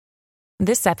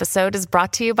This episode is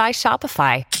brought to you by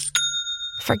Shopify.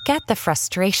 Forget the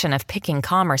frustration of picking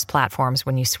commerce platforms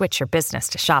when you switch your business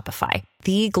to Shopify,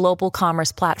 the global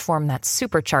commerce platform that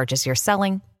supercharges your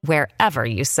selling wherever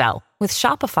you sell. With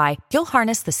Shopify, you'll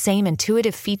harness the same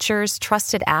intuitive features,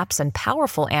 trusted apps, and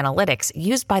powerful analytics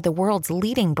used by the world's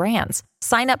leading brands.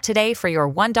 Sign up today for your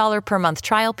 $1 per month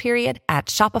trial period at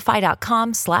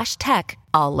shopify.com/tech,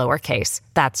 all lowercase.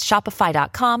 That's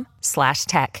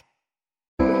shopify.com/tech.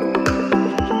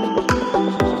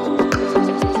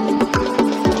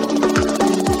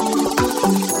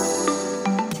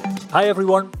 Hi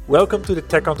everyone, welcome to the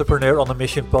Tech Entrepreneur on a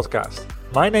Mission podcast.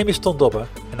 My name is Ton Dobbe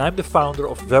and I'm the founder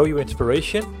of Value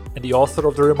Inspiration and the author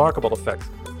of The Remarkable Effect.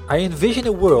 I envision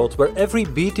a world where every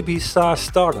B2B SaaS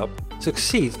startup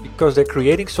succeeds because they're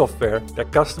creating software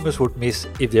that customers would miss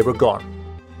if they were gone.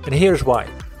 And here's why.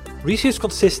 Research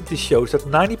consistently shows that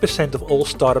 90% of all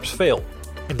startups fail,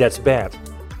 and that's bad.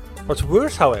 What's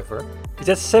worse, however, is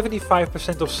that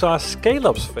 75% of SaaS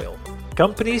scale-ups fail,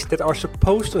 companies that are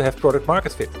supposed to have product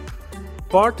market fit.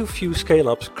 Far too few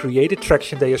scale-ups create the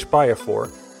traction they aspire for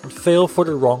and fail for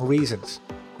the wrong reasons.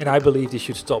 And I believe this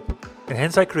should stop. And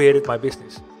hence I created my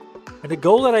business. And the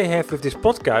goal that I have with this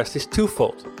podcast is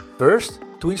twofold. First,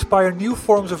 to inspire new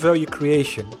forms of value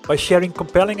creation by sharing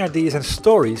compelling ideas and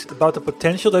stories about the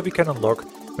potential that we can unlock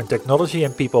when technology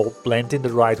and people blend in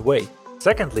the right way.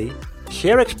 Secondly,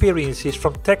 share experiences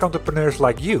from tech entrepreneurs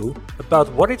like you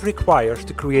about what it requires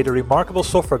to create a remarkable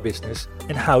software business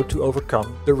and how to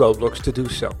overcome the roadblocks to do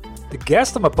so. The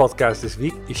guest on my podcast this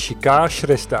week is Shikhar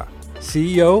Shrestha,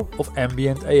 CEO of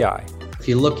Ambient AI. If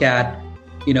you look at,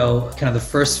 kind of the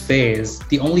first phase,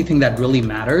 the only thing that really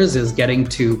matters is getting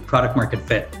to product market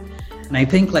fit. And I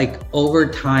think over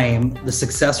time, the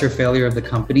success or failure of the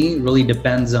company really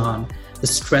depends on the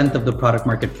strength of the product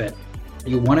market fit.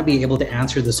 You want to be able to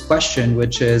answer this question,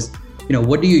 which is,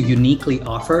 what do you uniquely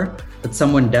offer that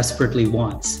someone desperately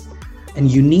wants?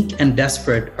 And unique and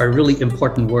desperate are really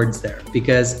important words there,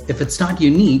 because if it's not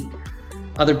unique,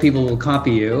 other people will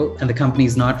copy you and the company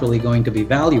is not really going to be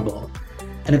valuable.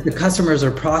 And if the customers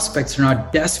or prospects are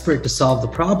not desperate to solve the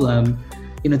problem,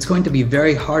 it's going to be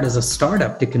very hard as a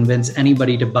startup to convince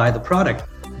anybody to buy the product.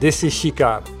 This is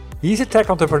Shikhar. He's a tech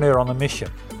entrepreneur on a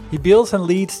mission. He builds and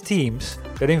leads teams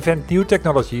that invent new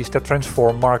technologies that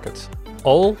transform markets,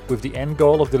 all with the end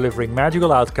goal of delivering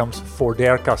magical outcomes for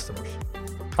their customers.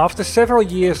 After several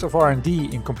years of R&D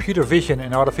in computer vision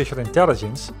and artificial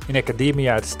intelligence in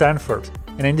academia at Stanford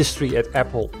and industry at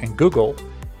Apple and Google,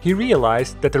 he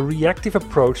realized that the reactive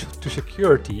approach to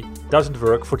security doesn't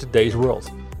work for today's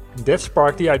world. And that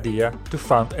sparked the idea to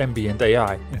found Ambient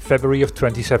AI in February of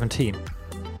 2017.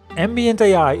 Ambient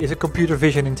AI is a computer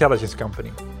vision intelligence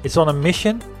company. It's on a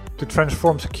mission to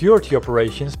transform security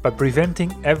operations by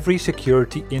preventing every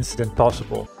security incident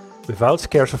possible without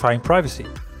scarcifying privacy.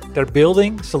 They're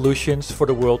building solutions for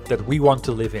the world that we want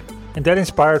to live in. And that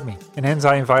inspired me, and hence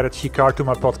I invited Shikhar to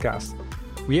my podcast.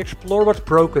 We explore what's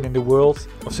broken in the world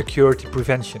of security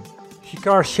prevention.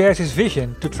 Shikhar shares his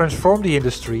vision to transform the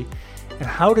industry and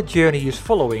how the journey he is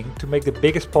following to make the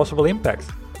biggest possible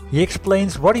impact. He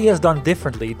explains what he has done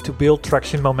differently to build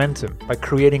traction momentum by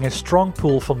creating a strong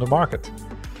pull from the market.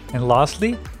 And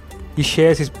lastly, he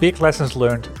shares his big lessons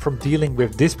learned from dealing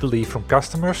with disbelief from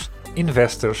customers,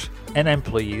 investors, and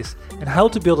employees, and how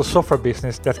to build a software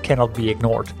business that cannot be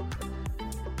ignored.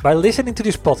 By listening to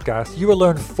this podcast, you will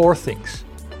learn 4 things.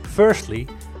 Firstly,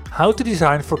 how to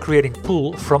design for creating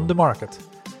pull from the market.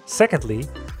 Secondly,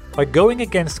 by going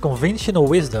against conventional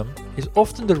wisdom is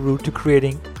often the route to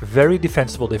creating very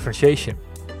defensible differentiation.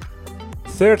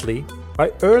 Thirdly,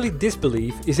 why early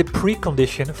disbelief is a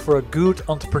precondition for a good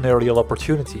entrepreneurial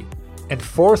opportunity. And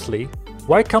fourthly,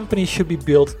 why companies should be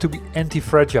built to be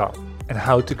anti-fragile and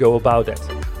how to go about that.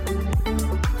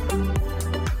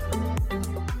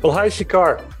 Well, hi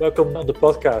Shikhar, welcome on the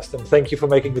podcast and thank you for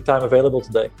making the time available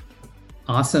today.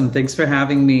 Awesome, thanks for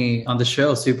having me on the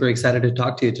show. Super excited to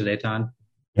talk to you today, Ton.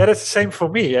 Yeah, that's the same for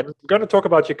me. And I'm going to talk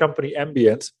about your company,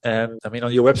 Ambient. And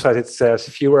on your website, it says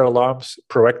fewer alarms,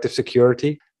 proactive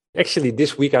security. Actually,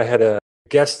 this week I had a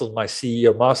guest on my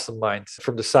CEO Mastermind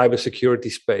from the cybersecurity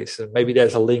space. And maybe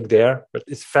there's a link there. But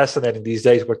it's fascinating these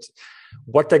days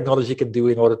what technology can do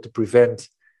in order to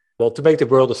to make the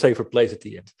world a safer place at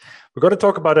the end. We're going to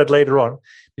talk about that later on.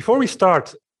 Before we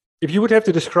start, if you would have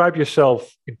to describe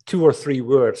yourself in 2 or 3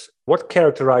 words, what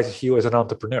characterizes you as an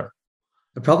entrepreneur?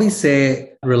 I'd probably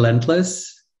say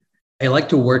relentless. I like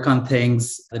to work on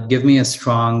things that give me a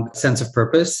strong sense of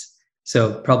purpose.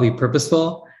 So probably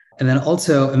purposeful. And then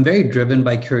also I'm very driven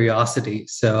by curiosity.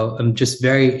 So I'm just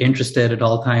very interested at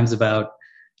all times about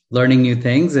learning new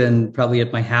things, and probably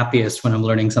at my happiest when I'm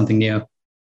learning something new.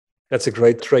 That's a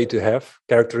great trait to have,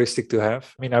 characteristic to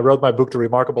have. I mean, I wrote my book, The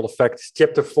Remarkable Effect.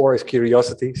 Chapter 4 is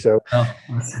curiosity. So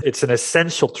awesome. It's an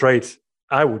essential trait,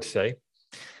 I would say,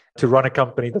 to run a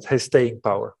company that has staying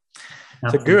power.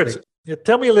 Absolutely. So good. Yeah,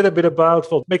 tell me a little bit about,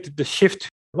 make the shift.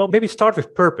 Well, maybe start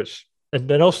with purpose. And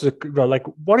then also,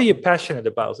 what are you passionate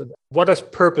about? And what does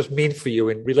purpose mean for you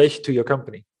in relation to your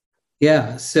company?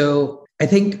 Yeah. So I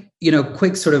think,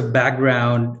 quick sort of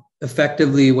background.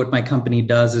 Effectively, what my company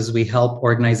does is we help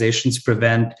organizations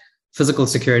prevent physical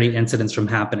security incidents from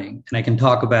happening. And I can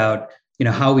talk about,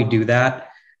 how we do that.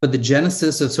 But the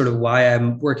genesis of sort of why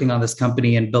I'm working on this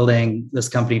company and building this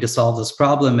company to solve this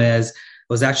problem is I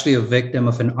was actually a victim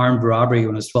of an armed robbery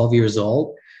when I was 12 years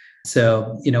old.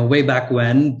 So, way back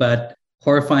when, but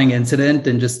horrifying incident,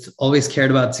 and just always cared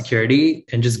about security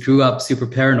and just grew up super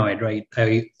paranoid, right?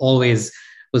 I always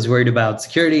was worried about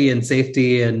security and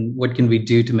safety and what can we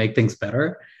do to make things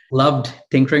better. Loved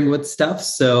tinkering with stuff.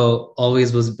 So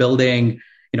always was building,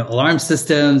 alarm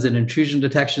systems and intrusion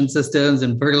detection systems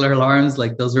and burglar alarms.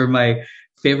 Like those were my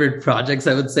favorite projects,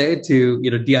 I would say, to,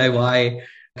 DIY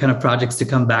kind of projects to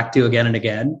come back to again and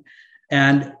again.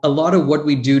 And a lot of what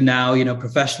we do now,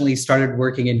 professionally started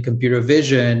working in computer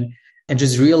vision and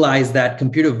just realized that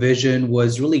computer vision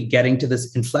was really getting to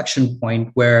this inflection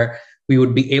point where we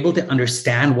would be able to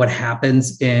understand what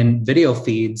happens in video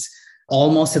feeds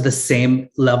almost at the same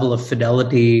level of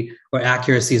fidelity or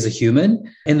accuracy as a human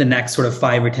in the next sort of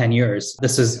 5 or 10 years.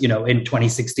 This is, in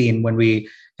 2016 when we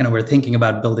were thinking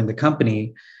about building the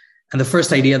company. And the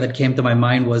first idea that came to my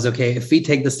mind was, okay, if we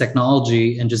take this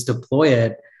technology and just deploy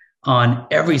it on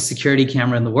every security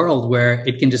camera in the world where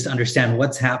it can just understand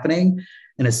what's happening,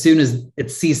 and as soon as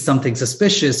it sees something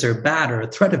suspicious or bad or a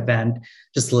threat event,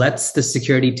 just lets the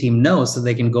security team know so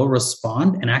they can go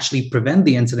respond and actually prevent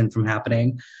the incident from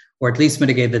happening, or at least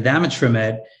mitigate the damage from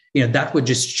it, that would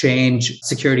just change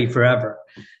security forever.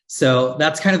 So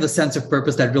that's kind of the sense of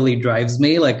purpose that really drives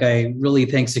me. Like, I really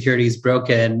think security is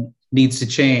broken, needs to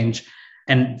change,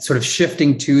 and sort of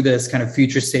shifting to this kind of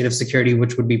future state of security,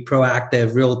 which would be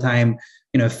proactive, real-time,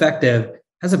 effective,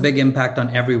 has a big impact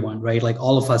on everyone, right? Like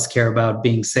all of us care about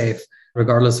being safe,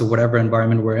 regardless of whatever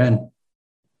environment we're in.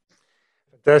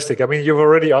 Fantastic. I mean, you've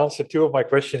already answered two of my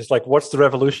questions, like what's the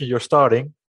revolution you're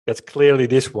starting? That's clearly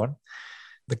this one,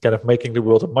 the kind of making the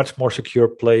world a much more secure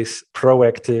place,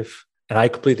 proactive. And I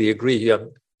completely agree.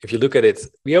 If you look at it,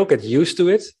 we all get used to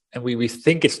it and we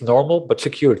think it's normal, but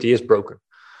security is broken.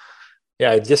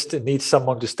 Yeah, it just needs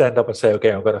someone to stand up and say,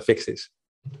 okay, I'm going to fix this,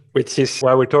 which is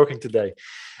why we're talking today.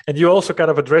 And you also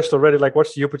kind of addressed already, like,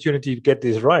 what's the opportunity to get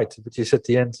this right? Which is at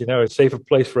the end, a safer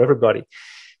place for everybody.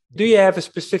 Do you have a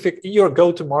specific, your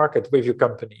go-to-market with your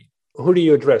company? Who do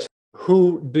you address?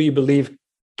 Who do you believe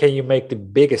can you make the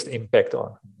biggest impact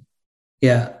on?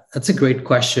 Yeah, that's a great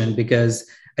question, because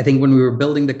I think when we were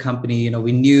building the company,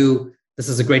 we knew this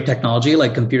is a great technology,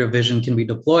 like computer vision can be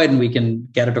deployed and we can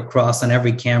get it across on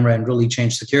every camera and really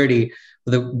change security.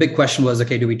 But the big question was,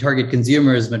 okay, do we target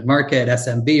consumers, mid-market,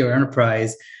 SMB, or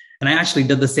enterprise? And I actually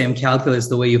did the same calculus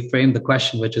the way you framed the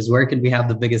question, which is where can we have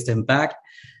the biggest impact?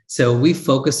 So we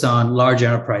focus on large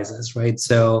enterprises, right?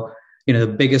 So, the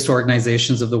biggest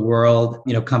organizations of the world,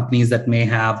 companies that may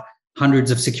have hundreds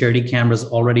of security cameras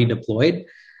already deployed,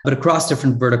 but across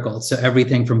different verticals. So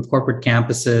everything from corporate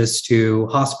campuses to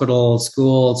hospitals,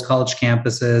 schools, college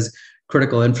campuses,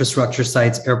 critical infrastructure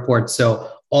sites, airports.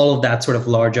 So all of that sort of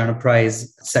large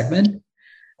enterprise segment.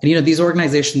 And, these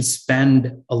organizations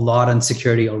spend a lot on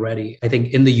security already. I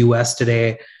think in the US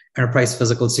today, enterprise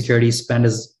physical security spend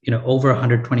is, over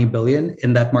 120 billion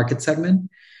in that market segment.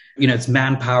 It's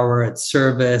manpower, it's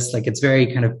service, like it's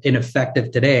very kind of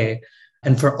ineffective today.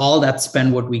 And for all that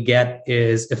spend, what we get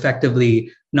is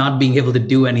effectively not being able to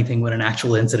do anything when an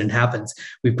actual incident happens.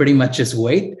 We pretty much just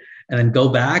wait and then go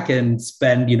back and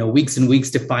spend, weeks and weeks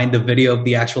to find the video of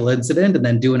the actual incident and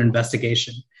then do an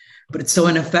investigation. But it's so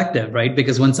ineffective, right?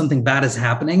 Because when something bad is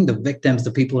happening, the victims,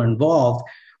 the people involved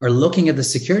are looking at the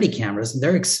security cameras and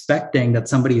they're expecting that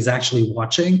somebody is actually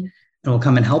watching and will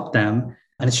come and help them.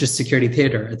 And it's just security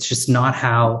theater. It's just not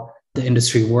how the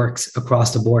industry works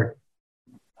across the board.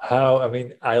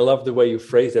 I love the way you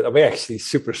phrased it. Actually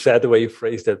super sad the way you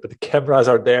phrased it, but the cameras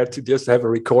are there to just have a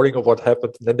recording of what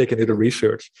happened, and then they can do the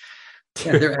research.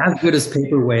 Yeah, they're as good as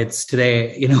paperweights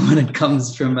today, when it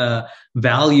comes from a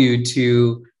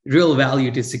real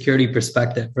value to security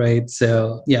perspective, right?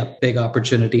 So yeah, big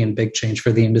opportunity and big change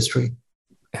for the industry.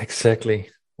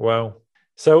 Exactly. Wow.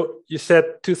 So you said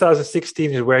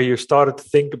 2016 is where you started to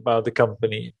think about the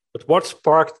company, but what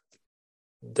sparked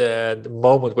the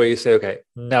moment where you say, okay,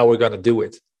 now we're going to do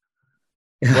it?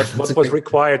 What was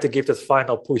required to give that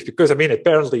final push? Because I mean,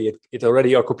 apparently it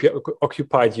already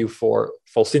occupied you for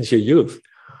since your youth.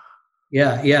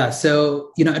 Yeah.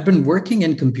 So, I've been working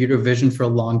in computer vision for a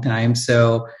long time.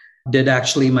 So did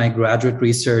actually my graduate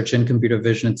research in computer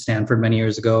vision at Stanford many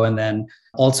years ago, and then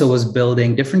also was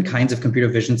building different kinds of computer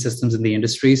vision systems in the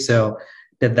industry. So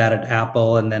did that at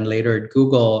Apple and then later at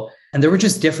Google. And there were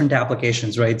just different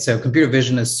applications, right? So computer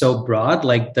vision is so broad.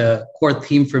 Like the core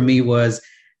theme for me was,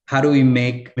 how do we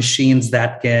make machines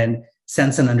that can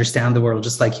sense and understand the world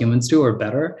just like humans do or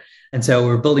better? And so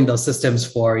we're building those systems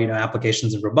for,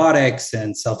 applications in robotics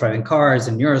and self-driving cars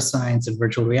and neuroscience and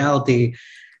virtual reality.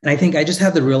 And I think I just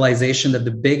had the realization that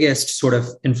the biggest sort of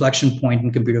inflection point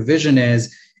in computer vision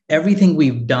is everything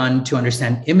we've done to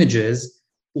understand images.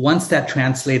 Once that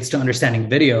translates to understanding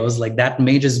videos, like that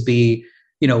may just be,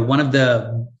 one of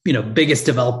the, biggest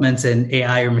developments in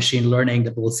AI or machine learning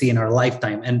that we'll see in our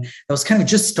lifetime. And that was kind of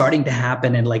just starting to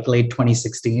happen in like late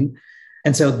 2016.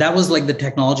 And so that was like the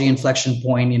technology inflection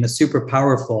point, super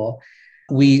powerful.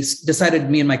 We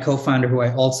decided, me and my co-founder, who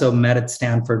I also met at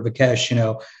Stanford,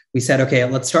 Vikesh, we said, okay,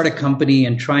 let's start a company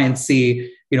and try and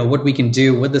see, what we can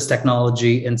do with this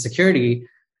technology in security.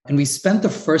 And we spent the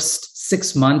first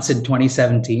 6 months in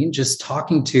 2017 just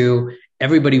talking to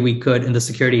everybody we could in the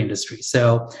security industry.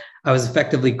 So I was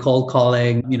effectively cold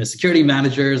calling, security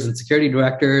managers and security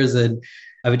directors, and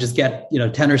I would just get,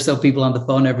 10 or so people on the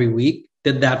phone every week.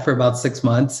 Did that for about 6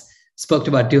 months, spoke to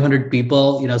about 200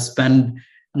 people, spend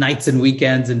nights and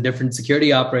weekends in different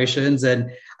security operations.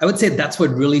 And I would say that's what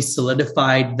really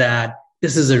solidified that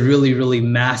this is a really, really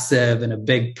massive and a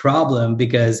big problem,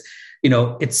 because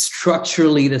it's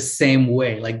structurally the same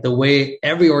way. Like the way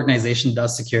every organization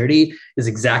does security is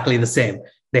exactly the same.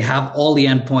 They have all the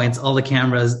endpoints, all the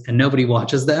cameras, and nobody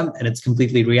watches them, and it's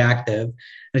completely reactive.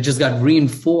 And it just got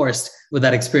reinforced with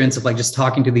that experience of like just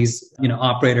talking to these,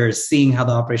 operators, seeing how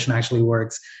the operation actually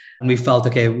works. And we felt,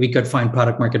 okay, we could find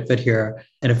product market fit here.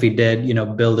 And if we did,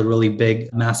 build a really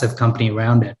big, massive company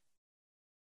around it.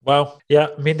 Wow. Yeah.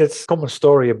 I mean, that's a common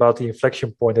story about the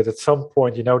inflection point, that at some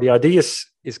point, the idea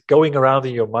is going around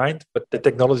in your mind, but the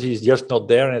technology is just not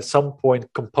there. And at some point,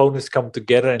 components come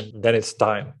together and then it's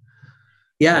time.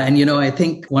 Yeah. And, I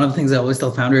think one of the things I always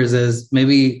tell founders is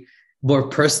maybe more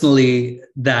personally,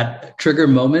 that trigger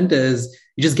moment is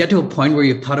you just get to a point where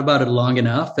you've thought about it long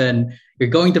enough and you're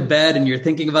going to bed and you're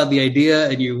thinking about the idea,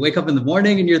 and you wake up in the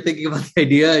morning and you're thinking about the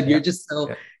idea, and you're just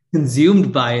so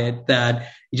consumed by it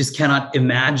that you just cannot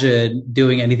imagine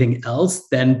doing anything else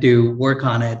than to work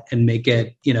on it and make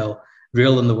it,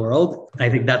 real in the world. And I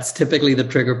think that's typically the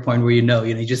trigger point where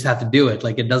you just have to do it.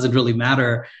 Like it doesn't really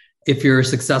matter if you're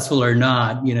successful or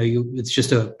not. It's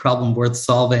just a problem worth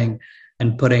solving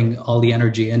and putting all the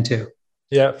energy into.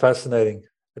 Yeah, fascinating.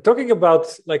 Talking about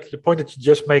like the point that you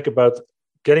just make about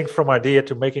getting from idea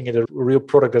to making it a real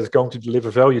product that's going to deliver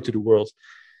value to the world.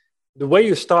 The way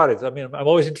you started, I mean, I'm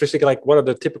always interested in like what are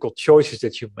the typical choices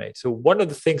that you made. So one of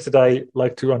the things that I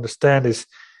like to understand is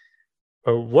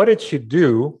what did you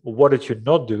do, or what did you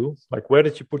not do? Like where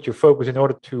did you put your focus in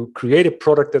order to create a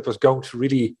product that was going to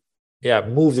really,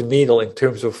 move the needle in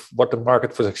terms of what the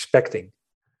market was expecting?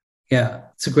 Yeah,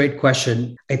 it's a great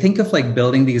question. I think of like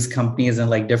building these companies in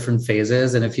like different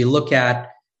phases. And if you look at,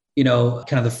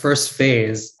 kind of the first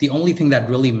phase, the only thing that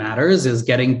really matters is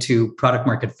getting to product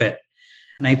market fit.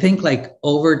 And I think like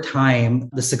over time,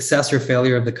 the success or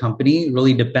failure of the company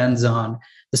really depends on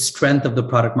the strength of the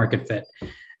product market fit.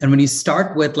 And when you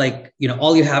start with like,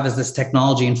 all you have is this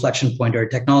technology inflection point or a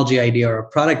technology idea or a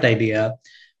product idea.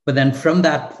 But then from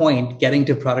that point, getting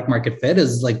to product market fit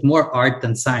is like more art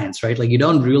than science, right? Like you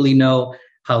don't really know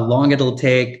how long it'll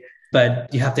take,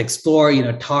 but you have to explore,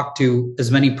 talk to as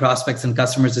many prospects and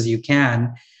customers as you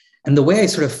can. And the way I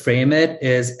sort of frame it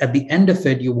is at the end of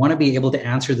it, you want to be able to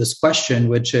answer this question,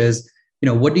 which is,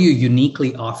 what do you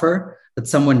uniquely offer that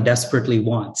someone desperately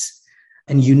wants?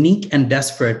 And unique and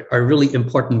desperate are really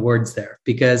important words there,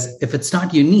 because if it's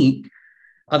not unique,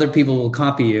 other people will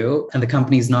copy you and the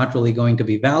company is not really going to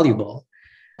be valuable.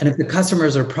 And if the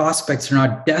customers or prospects are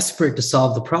not desperate to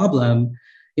solve the problem,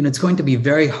 it's going to be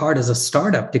very hard as a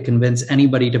startup to convince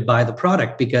anybody to buy the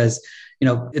product, because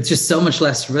it's just so much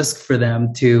less risk for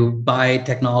them to buy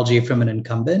technology from an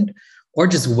incumbent or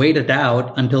just wait it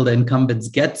out until the incumbent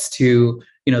gets to,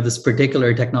 this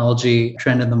particular technology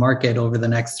trend in the market over the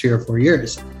next 3 or 4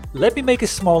 years. Let me make a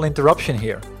small interruption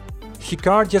here.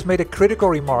 Shikhar just made a critical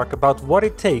remark about what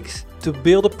it takes to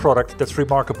build a product that's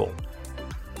remarkable.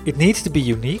 It needs to be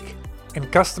unique, and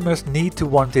customers need to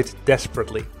want it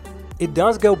desperately. It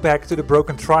does go back to the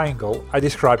broken triangle I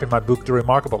describe in my book, The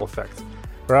Remarkable Effect,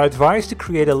 where I advise to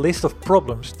create a list of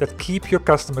problems that keep your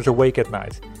customers awake at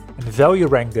night and value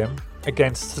rank them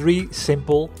against 3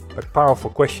 simple but powerful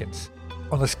questions.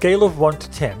 On a scale of 1 to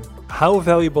 10, how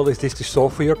valuable is this to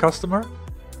solve for your customer?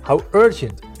 How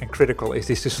urgent and critical is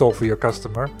this to solve for your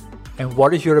customer? And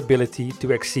what is your ability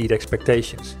to exceed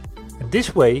expectations? And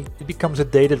this way, it becomes a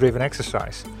data-driven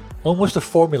exercise, almost a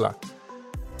formula.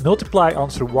 Multiply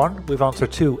answer 1 with answer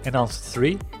 2 and answer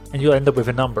 3, and you'll end up with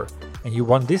a number. And you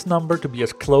want this number to be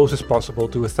as close as possible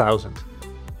to 1,000.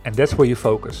 And that's where you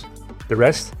focus. The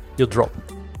rest, you'll drop.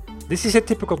 This is a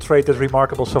typical trait that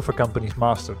remarkable software companies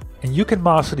master. And you can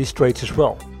master these traits as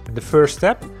well. And the first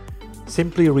step?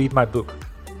 Simply read my book.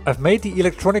 I've made the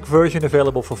electronic version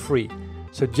available for free.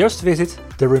 So just visit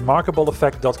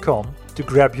theremarkableeffect.com to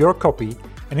grab your copy,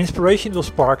 and inspiration will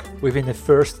spark within the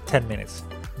first 10 minutes.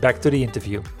 Back to the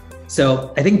interview.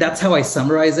 So I think that's how I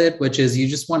summarize it, which is you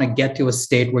just want to get to a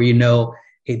state where you know,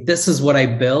 hey, this is what I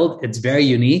build. It's very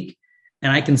unique,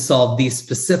 and I can solve these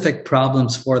specific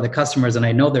problems for the customers. And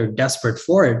I know they're desperate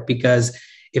for it, because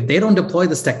if they don't deploy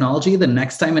this technology, the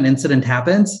next time an incident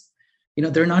happens,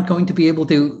 they're not going to be able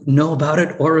to know about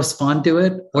it or respond to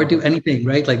it or do anything,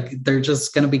 right? Like they're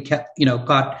just going to be kept,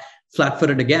 caught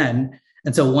flat-footed again.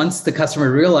 And so once the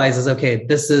customer realizes, okay,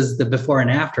 this is the before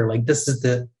and after, like this is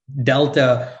the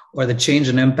delta or the change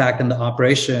in impact in the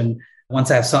operation. Once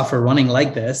I have software running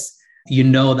like this,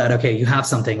 that, okay, you have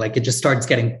something, like it just starts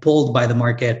getting pulled by the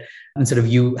market instead of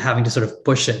you having to sort of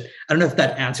push it. I don't know if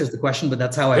that answers the question, but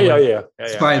that's how I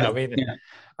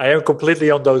I am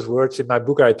completely on those words. In my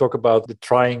book, I talk about the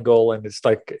triangle, and it's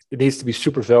like it needs to be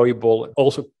super valuable and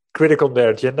also critical on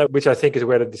their agenda, which I think is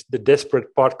where the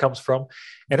desperate part comes from.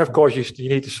 And of course, you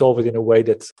need to solve it in a way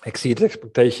that exceeds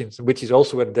expectations, which is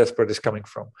also where the desperate is coming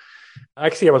from.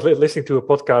 Actually, I was listening to a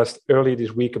podcast earlier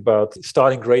this week about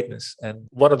starting greatness. And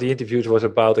one of the interviews was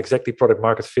about exactly product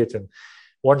market fit. And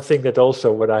one thing that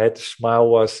also, what I had to smile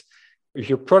was, if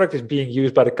your product is being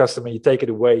used by the customer and you take it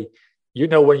away,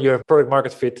 when you have product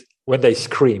market fit, when they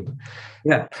scream.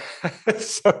 Yeah.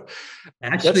 So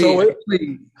actually,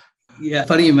 yeah,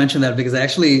 funny you mentioned that, because I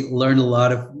actually learned a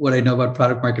lot of what I know about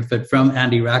product market fit from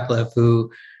Andy Rachleff, who,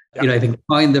 I think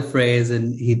coined the phrase,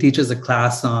 and he teaches a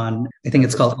class on, I think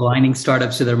it's called Aligning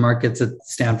Startups to Their Markets at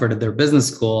Stanford at their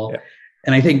business school. Yeah.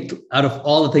 And I think out of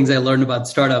all the things I learned about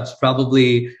startups,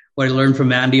 probably what I learned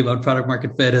from Andy about product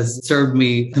market fit has served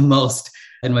me the most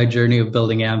in my journey of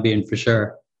building Ambient, for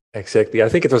sure. Exactly. I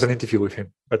think it was an interview with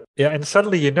him. But yeah, and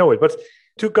suddenly you know it. But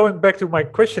going back to my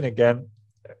question again,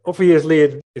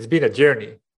 obviously it's been a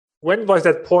journey. When was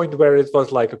that point where it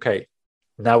was like, okay,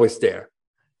 now it's there?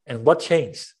 And what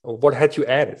changed? Or what had you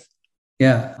added?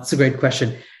 Yeah, that's a great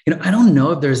question. I don't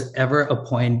know if there's ever a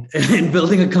point in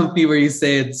building a company where you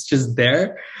say it's just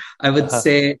there. I would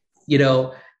say,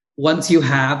 once you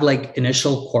have like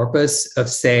initial corpus of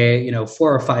say, 4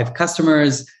 or 5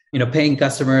 customers, paying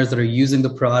customers that are using the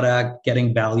product,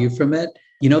 getting value from it,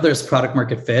 there's product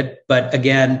market fit. But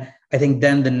again, I think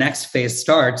then the next phase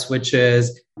starts, which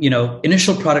is,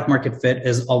 initial product market fit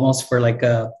is almost for like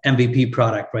a MVP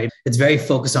product, right? It's very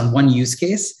focused on one use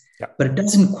case, but it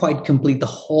doesn't quite complete the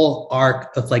whole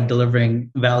arc of like delivering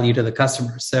value to the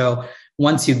customer. So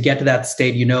once you get to that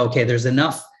state, okay, there's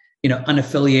enough,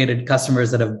 unaffiliated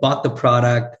customers that have bought the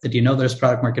product that, there's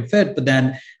product market fit. But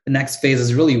then the next phase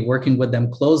is really working with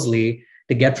them closely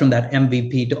to get from that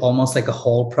MVP to almost like a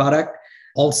whole product.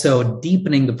 Also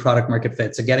deepening the product market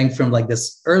fit. So getting from like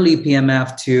this early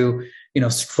PMF to,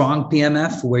 strong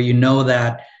PMF, where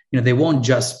that, they won't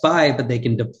just buy, but they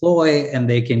can deploy and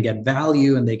they can get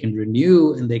value and they can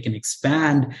renew and they can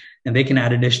expand and they can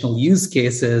add additional use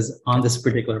cases on this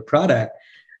particular product.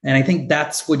 And I think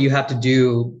that's what you have to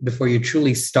do before you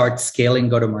truly start scaling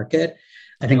go-to-market.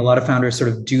 I think a lot of founders sort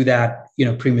of do that,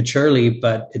 prematurely,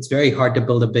 but it's very hard to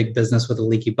build a big business with a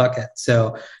leaky bucket.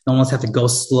 So you almost have to go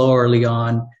slow early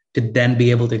on to then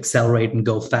be able to accelerate and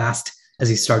go fast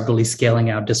as you start really scaling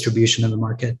out distribution in the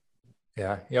market.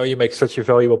 Yeah, you make such a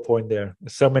valuable point there.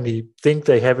 So many think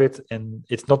they have it and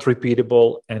it's not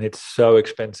repeatable and it's so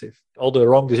expensive. All the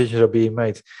wrong decisions are being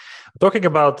made. Talking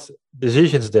about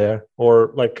decisions there,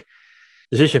 or like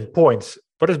decision points,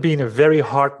 what has been a very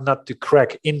hard nut to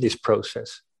crack in this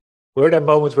process? Were there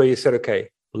moments where you said, okay,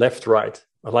 left, right?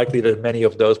 Likely there's many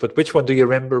of those, but which one do you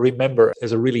remember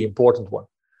as a really important one?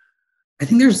 I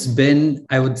think there's been,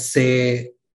 I would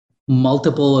say,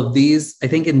 multiple of these. I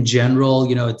think in general,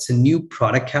 it's a new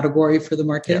product category for the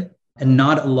market, and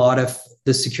not a lot of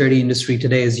the security industry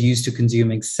today is used to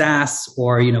consuming SaaS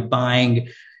or, buying,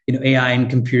 AI and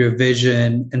computer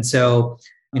vision. And so,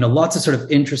 lots of sort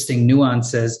of interesting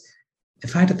nuances.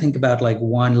 if I had to think about like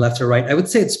one left or right, I would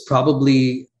say it's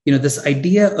probably, this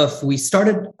idea of, we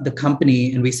started the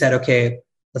company and we said, okay,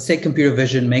 let's take computer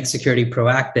vision, make security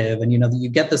proactive. And, you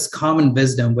get this common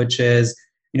wisdom, which is,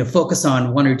 focus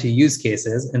on one or two use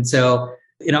cases. And so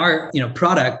in our,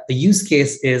 product, the use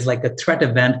case is like a threat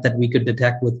event that we could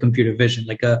detect with computer vision,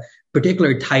 like a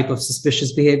particular type of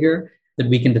suspicious behavior that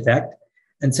we can detect.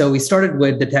 And so we started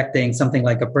with detecting something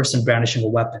like a person brandishing a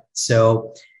weapon.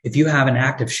 So if you have an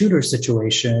active shooter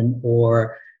situation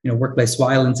or, workplace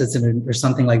violence incident or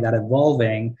something like that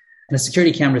evolving, and a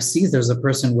security camera sees there's a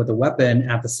person with a weapon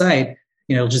at the site,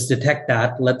 it'll just detect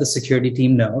that, let the security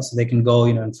team know so they can go,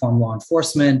 inform law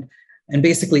enforcement and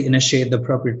basically initiate the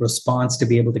appropriate response to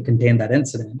be able to contain that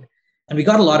incident. And we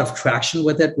got a lot of traction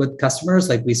with it with customers.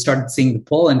 Like we started seeing the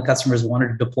pull and customers wanted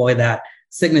to deploy that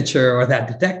signature or that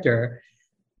detector.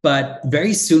 But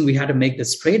very soon we had to make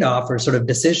this trade-off or sort of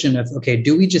decision of, okay,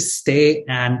 do we just stay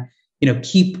and,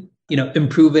 keep,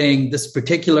 improving this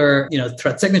particular,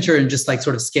 threat signature and just like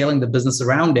sort of scaling the business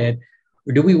around it?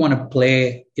 Or do we want to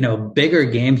play, a bigger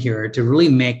game here to really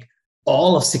make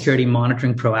all of security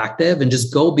monitoring proactive and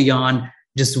just go beyond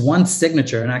just one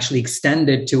signature and actually extend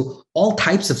it to all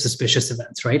types of suspicious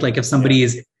events, right? Like if somebody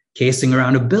is casing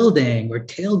around a building or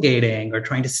tailgating or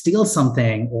trying to steal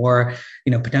something or,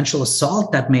 potential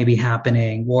assault that may be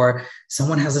happening, or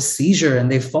someone has a seizure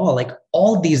and they fall, like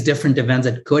all these different events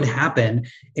that could happen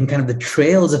in kind of the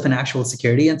trails of an actual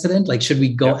security incident. Like, should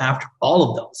we go after all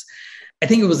of those? I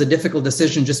think it was a difficult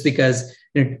decision just because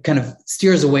it kind of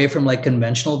steers away from like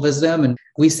conventional wisdom. And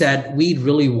we said we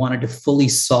really wanted to fully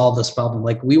solve this problem.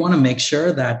 Like we want to make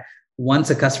sure that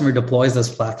once a customer deploys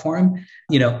this platform,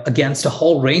 against a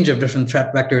whole range of different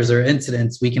threat vectors or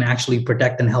incidents, we can actually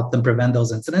protect and help them prevent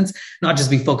those incidents, not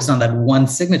just be focused on that one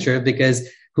signature, because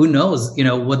who knows,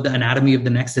 what the anatomy of the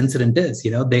next incident is,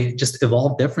 they just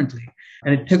evolve differently.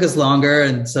 And it took us longer.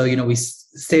 And so, we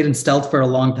stayed in stealth for a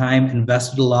long time,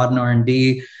 invested a lot in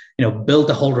R&D, built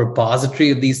a whole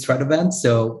repository of these threat events.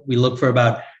 So we look for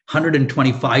about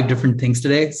 125 different things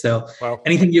today. So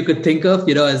anything you could think of,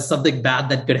 as something bad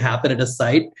that could happen at a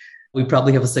site, we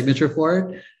probably have a signature for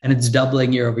it, and it's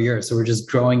doubling year over year. So we're just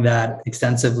growing that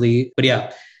extensively. But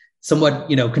yeah, somewhat,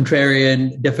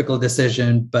 contrarian, difficult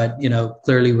decision, but,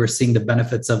 clearly we're seeing the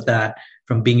benefits of that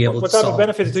from being able to solve. What type of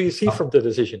benefits do you see from the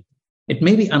decision? It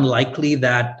may be unlikely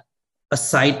that a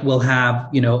site will have,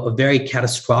 a very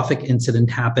catastrophic incident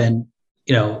happen,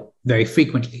 very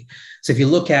frequently. So if you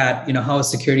look at, how a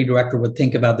security director would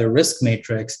think about their risk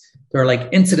matrix, there are like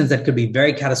incidents that could be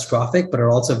very catastrophic, but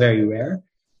are also very rare.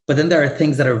 But then there are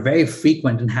things that are very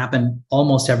frequent and happen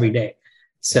almost every day.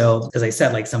 So as I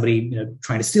said, like somebody,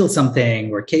 trying to steal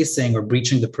something or casing or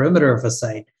breaching the perimeter of a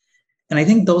site. And I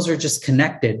think those are just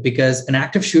connected, because an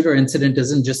active shooter incident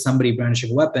isn't just somebody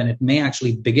brandishing a weapon. It may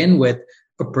actually begin with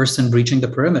a person breaching the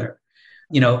perimeter.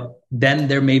 Then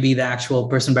there may be the actual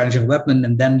person brandishing a weapon,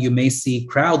 and then you may see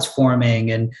crowds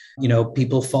forming and,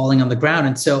 people falling on the ground.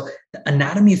 And so the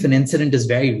anatomy of an incident is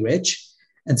very rich.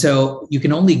 And so you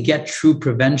can only get true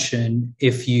prevention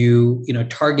if you,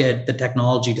 target the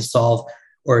technology to solve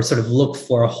or sort of look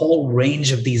for a whole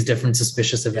range of these different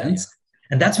suspicious events.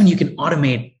 And that's when you can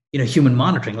automate, human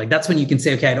monitoring. Like that's when you can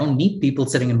say, okay, I don't need people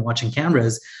sitting and watching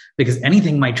cameras, because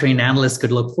anything my trained analysts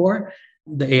could look for,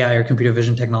 the AI or computer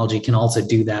vision technology can also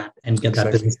do that and get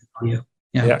that business value.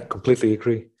 Yeah, completely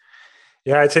agree.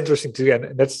 Yeah, it's interesting too.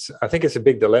 And I think it's a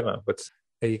big dilemma, but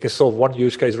you can solve one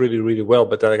use case really, really well,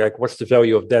 but like, what's the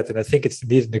value of that? And I think it's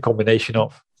needed a combination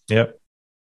of. Yeah.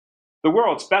 The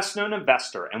world's best known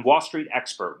investor and Wall Street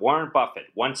expert, Warren Buffett,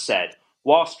 once said,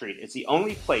 "Wall Street is the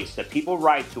only place that people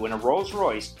ride to in a Rolls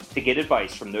Royce to get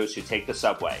advice from those who take the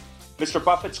subway." Mr.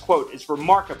 Buffett's quote is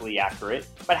remarkably accurate,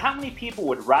 but how many people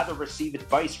would rather receive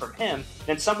advice from him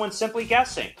than someone simply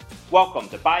guessing? Welcome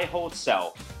to Buy, Hold,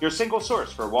 Sell, your single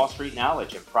source for Wall Street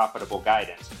knowledge and profitable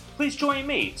guidance. Please join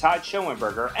me, Todd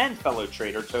Schoenberger, and fellow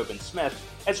trader Tobin Smith,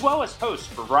 as well as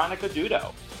host Veronica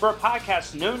Dudo, for a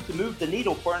podcast known to move the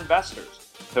needle for investors.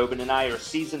 Tobin and I are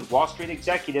seasoned Wall Street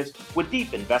executives with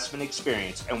deep investment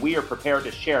experience, and we are prepared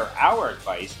to share our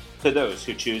advice to those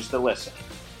who choose to listen.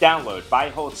 Download Buy,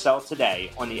 Hold, Sell today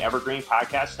on the Evergreen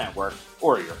Podcast Network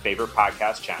or your favorite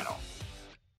podcast channel.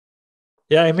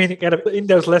 Yeah, I mean, in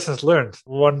those lessons learned,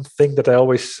 one thing that I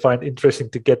always find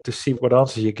interesting to get to see what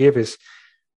answers you give is,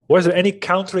 was there any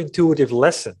counterintuitive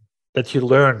lesson that you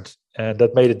learned and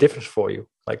that made a difference for you?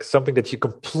 Like something that you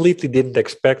completely didn't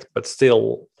expect, but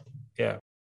still, yeah.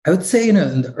 I would say, in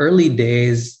the early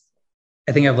days,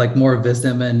 I think I have like more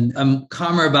wisdom and I'm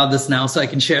calmer about this now, so I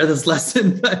can share this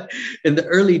lesson. But in the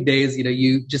early days,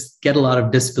 you just get a lot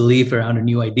of disbelief around a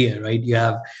new idea, right? You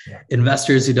have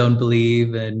investors who don't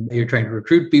believe, and you're trying to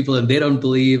recruit people and they don't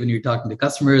believe, and you're talking to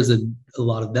customers and a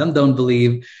lot of them don't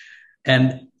believe.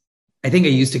 And I think I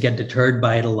used to get deterred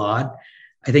by it a lot.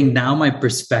 I think now my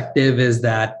perspective is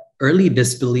that early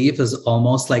disbelief is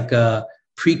almost like a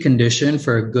precondition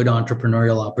for a good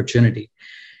entrepreneurial opportunity.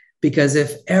 Because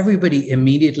if everybody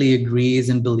immediately agrees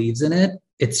and believes in it,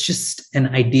 it's just an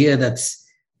idea that's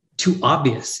too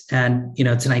obvious. And,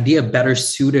 it's an idea better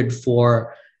suited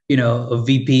for, a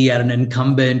VP at an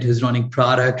incumbent who's running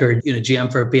product, or,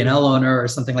 GM for a P&L owner or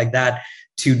something like that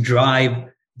to drive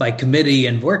by committee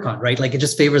and work on, right? Like it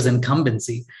just favors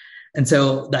incumbency. And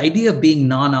so the idea of being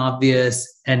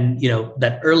non-obvious and,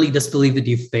 that early disbelief that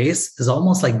you face is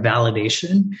almost like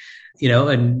validation.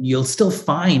 And you'll still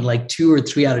find like 2 or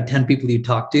 3 out of 10 people you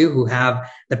talk to who have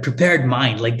that prepared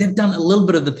mind. Like they've done a little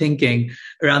bit of the thinking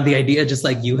around the idea, just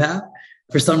like you have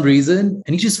for some reason.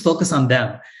 And you just focus on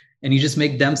them and you just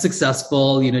make them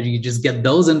successful. You just get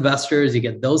those investors, you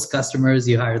get those customers,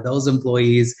 you hire those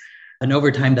employees. And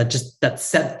over time, that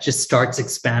set just starts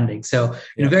expanding. So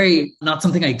very, not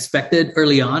something I expected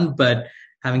early on, but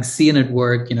having seen it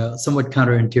work, somewhat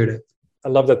counterintuitive. I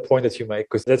love that point that you make,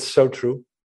 because that's so true.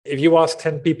 If you ask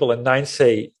 10 people and 9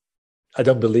 say, I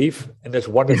don't believe, and there's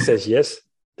one that says yes,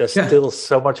 there's still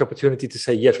so much opportunity to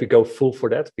say, yes, we go full for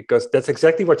that, because that's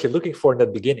exactly what you're looking for in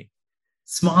that beginning.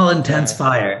 Small, intense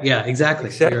fire. Yeah, exactly.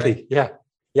 Exactly. Right. Yeah.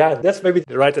 Yeah. That's maybe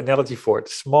the right analogy for it.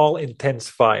 Small, intense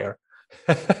fire.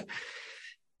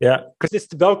 Yeah. Because it's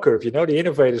the bell curve, the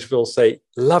innovators will say,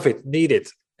 love it, need it.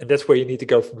 And that's where you need to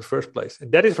go from the first place.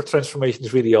 And that is what transformation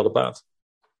is really all about.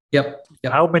 Yep.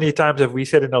 How many times have we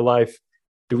said in our life,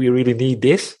 do we really need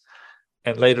this?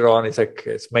 And later on, it's like,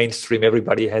 it's mainstream.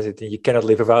 Everybody has it and you cannot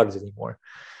live without it anymore.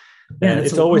 Yeah, and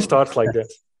it always starts like that.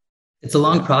 It's a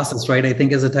long process, right? I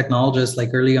think as a technologist, like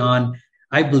early on,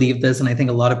 I believe this, and I think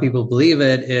a lot of people believe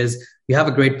it, is you have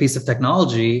a great piece of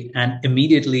technology and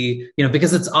immediately,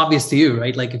 because it's obvious to you,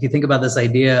 right? Like if you think about this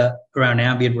idea around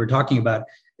ambient we're talking about,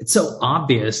 it's so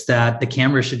obvious that the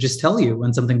camera should just tell you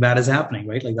when something bad is happening,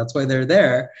 right? Like that's why they're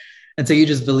there. And so you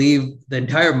just believe the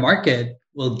entire market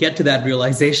will get to that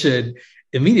realization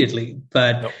immediately.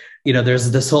 But, there's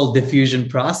this whole diffusion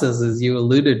process, as you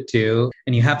alluded to,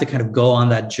 and you have to kind of go on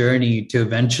that journey to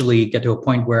eventually get to a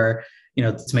point where,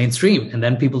 it's mainstream and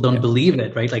then people don't believe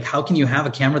it, right? Like, how can you have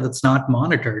a camera that's not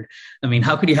monitored? I mean,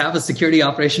 how could you have a security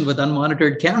operation with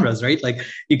unmonitored cameras, right? Like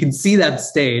you can see that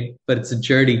state, but it's a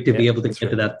journey to be able to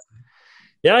get to that.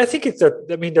 Yeah, I think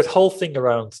that whole thing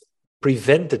around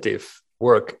preventative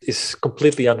work is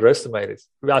completely underestimated.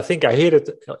 I think I hear it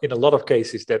in a lot of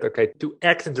cases that, to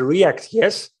act and to react,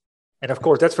 yes. And of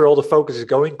course, that's where all the focus is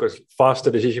going, because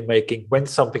faster decision making when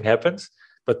something happens,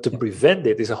 but to prevent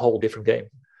it is a whole different game.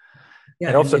 Yeah,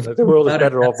 and often the world is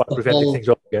better off by preventing things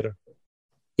altogether.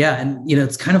 Yeah, and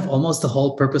it's kind of almost the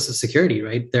whole purpose of security,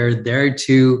 right? They're there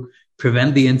to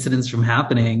prevent the incidents from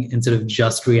happening instead of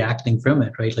just reacting from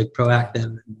it, right? Like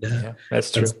proactive. And,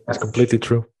 that's true. That's completely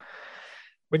true.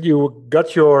 When you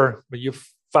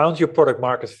found your product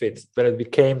market fit, when it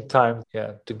became time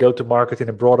to go to market in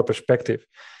a broader perspective,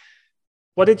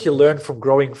 what did you learn from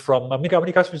growing from, how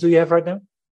many customers do you have right now?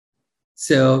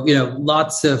 So,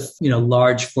 lots of,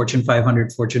 large Fortune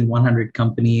 500, Fortune 100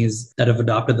 companies that have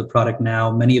adopted the product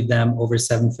now, many of them over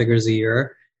 7 figures a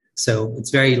year. So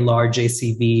it's very large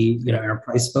ACV,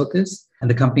 enterprise focus. And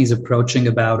the company's approaching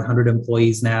about 100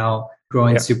 employees now,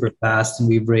 growing super fast. And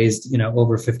we've raised,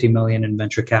 over 50 million in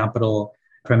venture capital,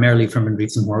 primarily from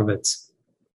Andreessen Horowitz.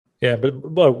 Yeah,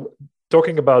 but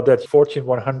talking about that, Fortune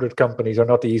 100 companies are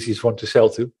not the easiest one to sell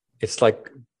to. It's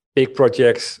like big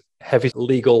projects, heavy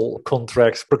legal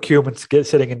contracts, procurement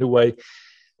sitting in the way.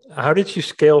 How did you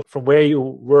scale from where you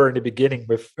were in the beginning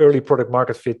with early product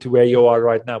market fit to where you are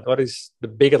right now? What is the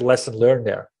biggest lesson learned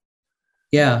there?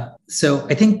 Yeah, so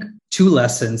I think 2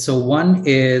 lessons. So one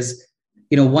is,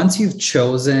 once you've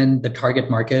chosen the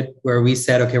target market where we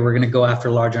said, okay, we're going to go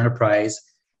after large enterprise,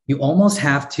 you almost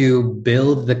have to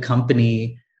build the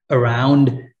company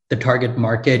around the target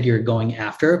market you're going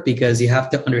after, because you have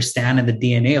to understand in the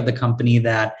DNA of the company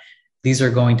that these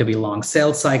are going to be long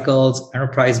sales cycles,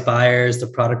 enterprise buyers. The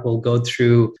product will go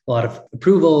through a lot of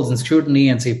approvals and scrutiny,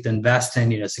 and so you have to invest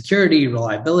in security,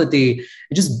 reliability,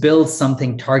 and just build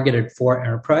something targeted for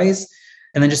enterprise.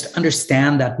 And then just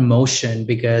understand that motion,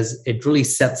 because it really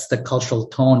sets the cultural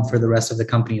tone for the rest of the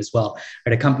company as well.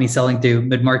 Right? A company selling to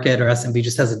mid-market or SMB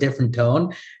just has a different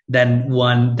tone than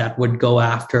one that would go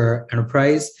after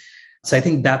enterprise. So I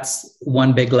think that's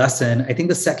one big lesson. I think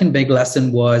the second big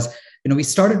lesson was, we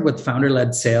started with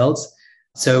founder-led sales.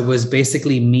 So it was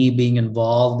basically me being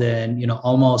involved in,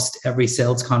 almost every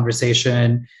sales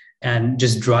conversation and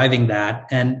just driving that.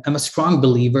 And I'm a strong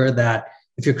believer that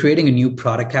if you're creating a new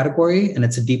product category and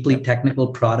it's a deeply technical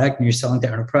product and you're selling to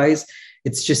enterprise,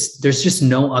 there's just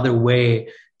no other way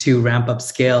to ramp up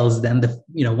scales than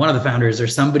one of the founders or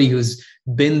somebody who's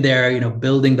been there,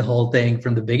 building the whole thing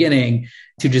from the beginning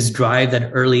to just drive that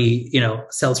early,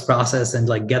 sales process and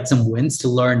like get some wins to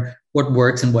learn what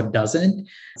works and what doesn't.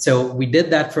 So we did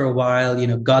that for a while,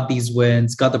 got these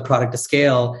wins, got the product to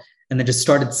scale, and then just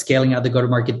started scaling out the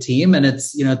go-to-market team. And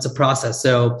it's a process.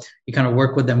 So you kind of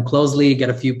work with them closely, get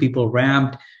a few people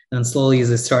ramped, and then slowly as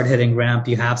they start hitting ramp,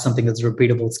 you have something that's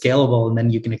repeatable, scalable, and then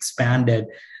you can expand it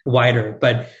wider.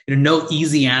 But no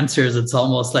easy answers. It's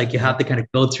almost like you have to kind of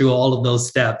go through all of those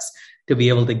steps to be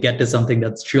able to get to something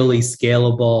that's truly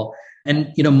scalable.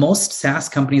 And most SaaS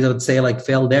companies, I would say, like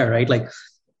fail there, right? Like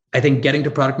I think getting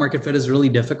to product market fit is really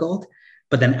difficult.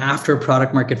 But then after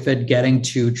product market fit, getting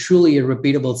to truly a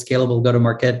repeatable, scalable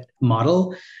go-to-market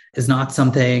model is not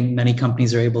something many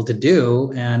companies are able to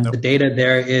do. And the data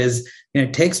there is,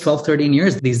 it takes 12, 13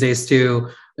 years these days to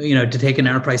take an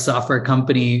enterprise software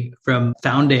company from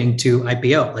founding to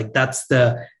IPO. Like that's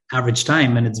the average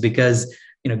time. And it's because,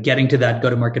 getting to that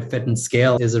go-to-market fit and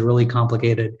scale is a really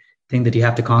complicated thing that you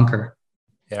have to conquer.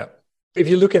 Yeah. If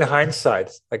you look in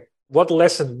hindsight, like what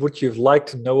lesson would you like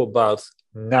to know about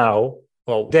now?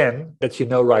 Well, then that you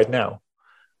know right now.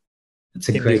 It's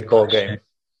a great question.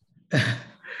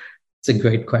 It's a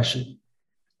great question.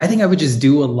 I think I would just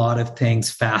do a lot of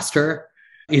things faster,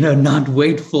 not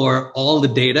wait for all the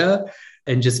data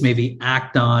and just maybe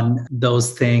act on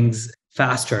those things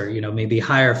faster, maybe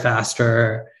hire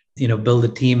faster, build a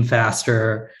team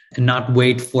faster and not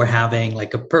wait for having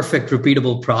like a perfect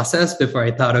repeatable process before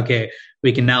I thought, okay,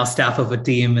 we can now staff up a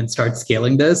team and start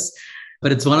scaling this.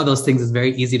 But it's one of those things that's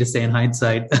very easy to say in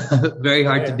hindsight, very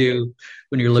hard to do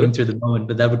when you're living through the moment.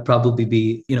 But that would probably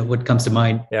be, what comes to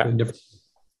mind. Yeah.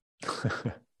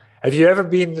 Have you ever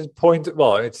been at the point?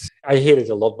 Well, I hear it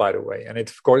a lot, by the way. And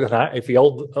it's, of course, if we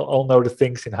all know the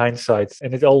things in hindsight,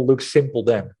 and it all looks simple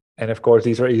then. And of course,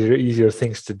 these are easier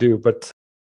things to do. But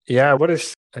yeah, how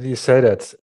do you say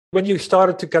that? When you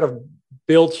started to kind of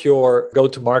build your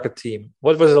go-to-market team,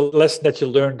 what was a lesson that you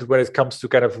learned when it comes to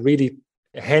kind of really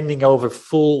handing over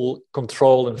full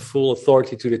control and full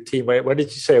authority to the team? When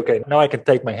did you say, okay, now I can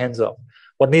take my hands off?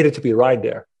 What needed to be right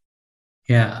there?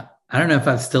 Yeah, I don't know if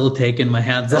I've still taken my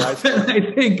hands off. I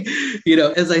think,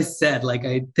 as I said, like,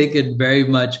 I think it very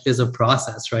much is a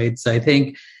process, right? So I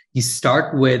think you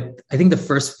start with, I think the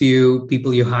first few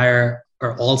people you hire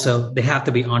are also, they have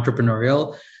to be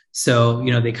entrepreneurial. So,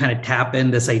 they kind of tap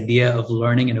in this idea of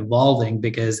learning and evolving,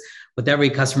 because with every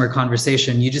customer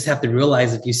conversation, you just have to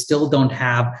realize that you still don't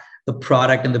have the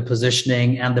product and the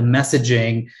positioning and the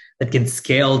messaging that can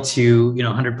scale to,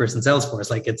 100% sales force.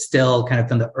 Like it's still kind of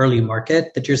in the early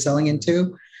market that you're selling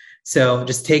into. So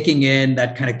just taking in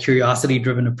that kind of curiosity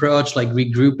driven approach, like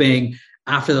regrouping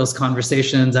after those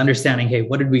conversations, understanding, hey,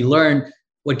 what did we learn?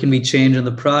 What can we change in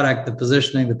the product, the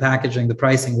positioning, the packaging, the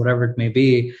pricing, whatever it may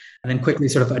be, and then quickly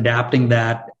sort of adapting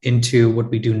that into what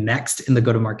we do next in the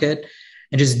go-to-market.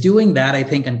 And just doing that, I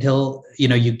think, until,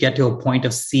 you get to a point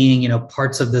of seeing,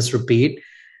 parts of this repeat.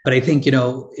 But I think,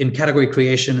 in category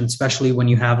creation, and especially when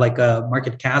you have like a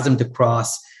market chasm to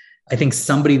cross, I think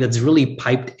somebody that's really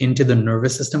piped into the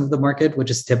nervous system of the market, which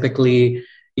is typically,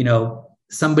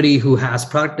 somebody who has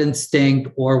product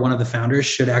instinct or one of the founders,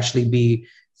 should actually be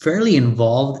fairly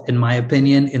involved, in my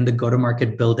opinion, in the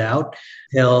go-to-market build out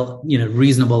till,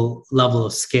 reasonable level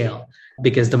of scale.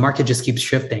 Because the market just keeps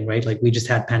shifting, right? Like we just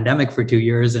had pandemic for 2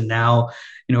 years, and now,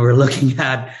 we're looking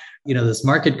at, this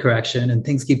market correction, and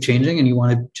things keep changing, and you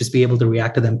want to just be able to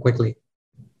react to them quickly.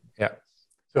 Yeah.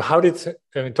 So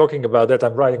talking about that,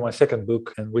 I'm writing my second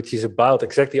book, and which is about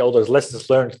exactly all those lessons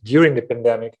learned during the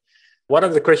pandemic. One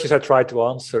of the questions I try to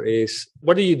answer is,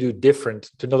 what do you do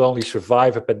different to not only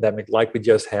survive a pandemic like we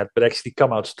just had, but actually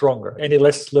come out stronger? Any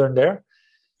lessons learned there?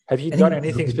 Have you done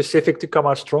anything specific to come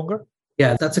out stronger?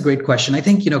 Yeah, that's a great question. I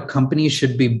think, companies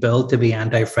should be built to be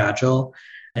anti-fragile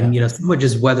and, somewhat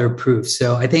just weatherproof.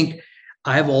 So I think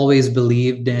I've always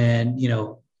believed in,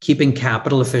 keeping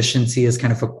capital efficiency as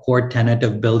kind of a core tenet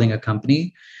of building a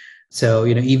company. So,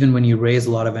 even when you raise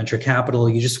a lot of venture capital,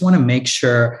 you just want to make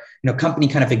sure, company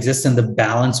kind of exists in the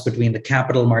balance between the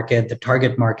capital market, the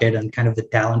target market, and kind of the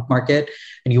talent market.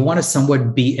 And you want to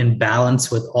somewhat be in balance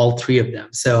with all three of them.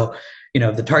 So,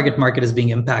 if the target market is being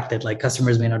impacted, like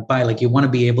customers may not buy, like you want to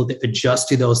be able to adjust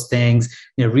to those things,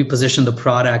 reposition the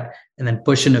product and then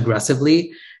push in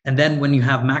aggressively. And then when you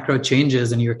have macro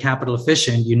changes and you're capital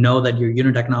efficient, you know that your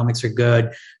unit economics are good,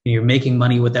 and you're making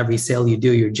money with every sale you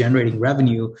do, you're generating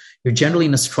revenue, you're generally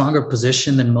in a stronger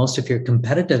position than most of your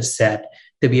competitive set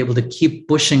to be able to keep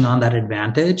pushing on that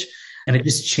advantage. And it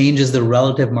just changes the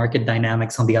relative market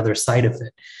dynamics on the other side of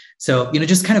it. So,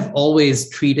 just kind of always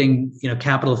treating,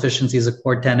 capital efficiency as a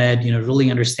core tenet,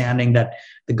 really understanding that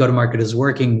the go-to-market is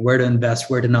working, where to invest,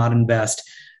 where to not invest,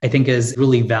 I think is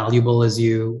really valuable as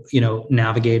you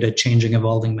navigate a changing,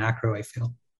 evolving macro, I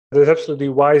feel. There's absolutely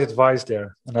wise advice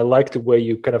there. And I like the way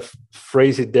you kind of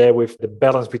phrase it there with the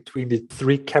balance between the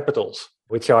three capitals,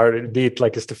 which are indeed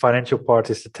like it's the financial part,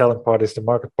 it's the talent part, it's the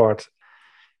market part.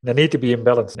 They need to be in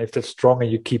balance. And if that's strong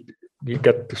and you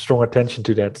get strong attention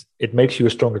to that, it makes you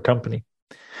a stronger company.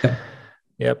 Yeah.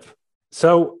 Yep.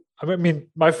 So, I mean,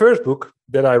 my first book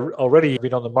that I already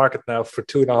been on the market now for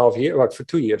 2.5 years, or for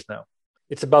 2 years now.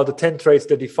 It's about the 10 traits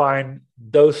that define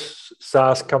those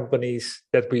SaaS companies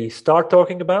that we start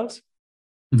talking about,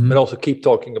 but also keep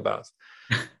talking about.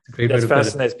 That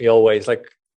fascinates me always.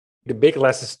 Like the big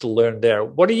lessons to learn there.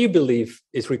 What do you believe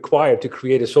is required to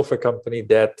create a software company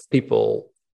that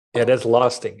that's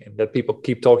lasting and that people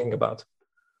keep talking about?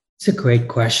 It's a great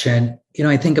question.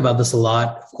 I think about this a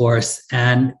lot, of course.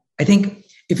 And I think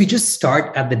if you just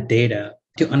start at the data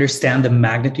to understand the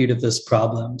magnitude of this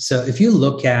problem. So if you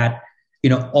look at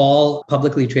all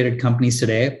publicly traded companies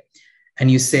today, and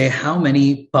you say how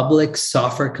many public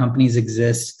software companies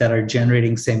exist that are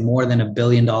generating, say, more than $1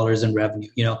 billion in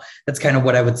revenue, that's kind of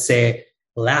what I would say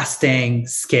lasting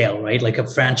scale, right? Like a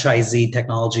franchisee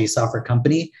technology software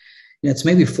company, it's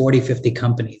maybe 40, 50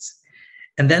 companies.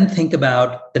 And then think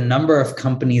about the number of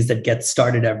companies that get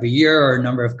started every year, or a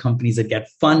number of companies that get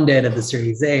funded at the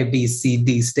Series A, B, C,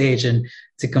 D stage, and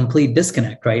it's a complete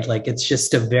disconnect, right? Like it's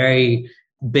just a very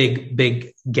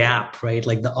big gap, right?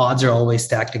 Like the odds are always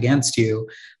stacked against you.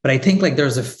 But I think like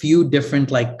there's a few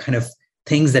different like kind of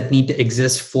things that need to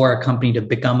exist for a company to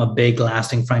become a big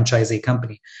lasting franchisee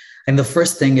company. And the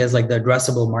first thing is like the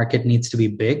addressable market needs to be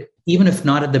big, even if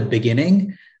not at the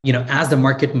beginning. As the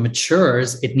market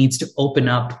matures, it needs to open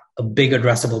up a big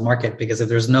addressable market, because if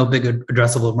there's no big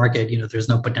addressable market, there's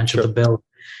no potential to build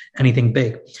anything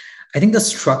big. I think the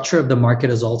structure of the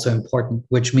market is also important,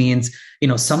 which means,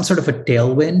 some sort of a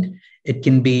tailwind. It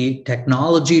can be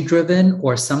technology driven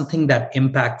or something that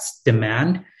impacts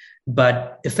demand.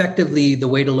 But effectively, the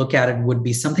way to look at it would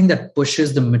be something that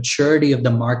pushes the maturity of the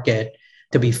market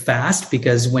to be fast,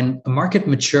 because when a market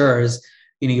matures,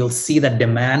 you'll see that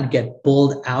demand get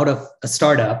pulled out of a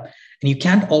startup, and you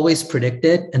can't always predict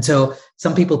it. And so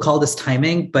some people call this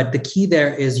timing, but the key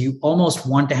there is you almost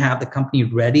want to have the company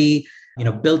ready,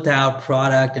 built out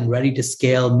product and ready to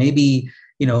scale, maybe,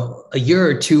 a year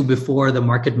or two before the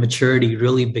market maturity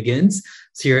really begins.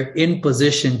 So you're in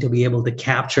position to be able to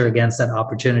capture against that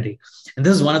opportunity. And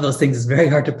this is one of those things that's very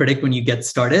hard to predict when you get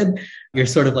started. You're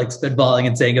sort of like spitballing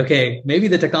and saying, okay, maybe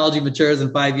the technology matures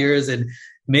in 5 years, and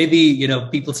maybe,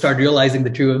 people start realizing the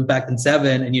true impact in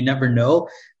 7, and you never know.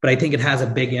 But I think it has a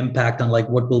big impact on like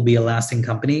what will be a lasting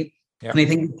company. Yeah. And I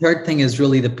think the third thing is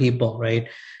really the people, right?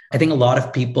 I think a lot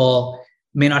of people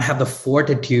may not have the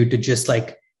fortitude to just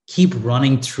like keep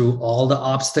running through all the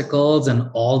obstacles and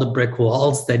all the brick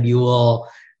walls that you will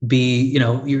be,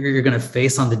 you're going to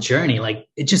face on the journey. Like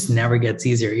it just never gets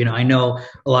easier. I know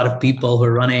a lot of people who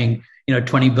are running,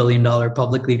 $20 billion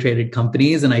publicly traded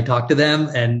companies, and I talk to them,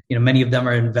 and, many of them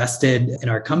are invested in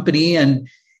our company, and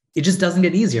it just doesn't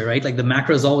get easier, right? Like the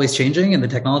macro is always changing, and the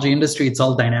technology industry, it's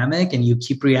all dynamic, and you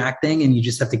keep reacting, and you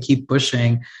just have to keep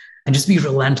pushing and just be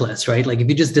relentless, right? Like if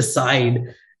you just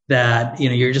decide that,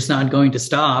 you're just not going to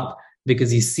stop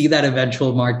because you see that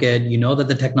eventual market, that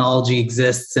the technology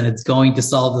exists and it's going to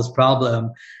solve this problem,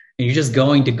 and you're just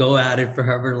going to go at it for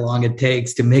however long it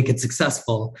takes to make it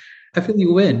successful, I feel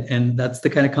you win. And that's the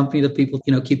kind of company that people,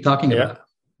 keep talking about.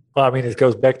 Well, I mean, it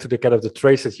goes back to the kind of the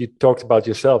traits that you talked about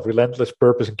yourself: relentless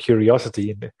purpose and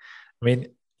curiosity. And I mean,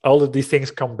 all of these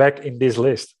things come back in this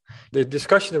list. The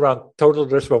discussion around total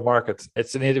addressable market,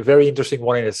 it's a very interesting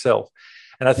one in itself.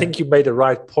 And I think you made the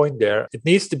right point there. It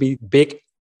needs to be big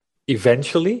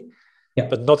eventually,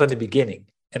 but not in the beginning.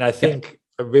 And I think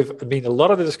a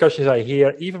lot of the discussions I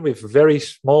hear, even with very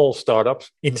small startups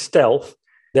in stealth,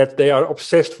 that they are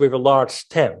obsessed with a large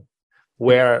TAM,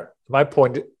 where my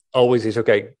point always is,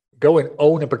 okay, go and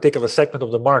own a particular segment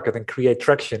of the market and create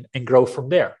traction and grow from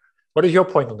there. What is your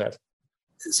point on that?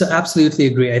 So absolutely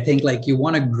agree. I think like you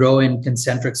want to grow in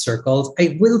concentric circles.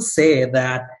 I will say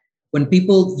that when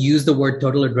people use the word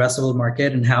total addressable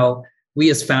market and how we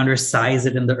as founders size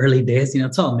it in the early days,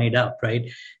 it's all made up,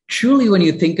 right? Truly, when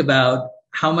you think about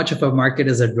how much of a market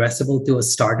is addressable to a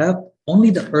startup, only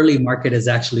the early market is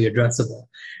actually addressable,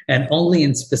 and only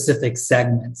in specific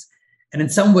segments. And in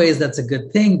some ways, that's a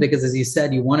good thing because, as you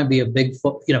said, you want to be a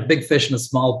big fish in a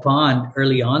small pond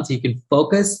early on, so you can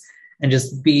focus and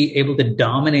just be able to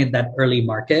dominate that early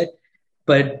market.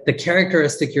 But the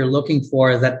characteristic you're looking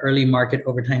for is that early market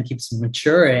over time keeps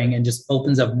maturing and just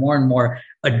opens up more and more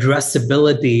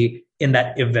addressability in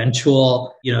that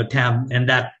eventual, TAM, and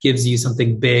that gives you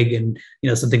something big and,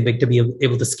 something big to be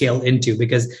able to scale into.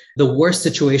 Because the worst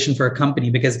situation for a company,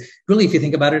 because really, if you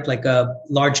think about it, like a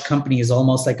large company is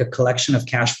almost like a collection of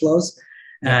cash flows,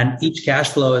 and each cash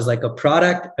flow is like a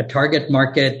product, a target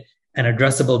market, an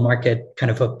addressable market,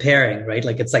 kind of a pairing, right?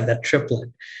 Like it's like that triplet.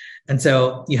 And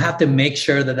so you have to make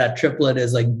sure that that triplet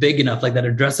is like big enough, like that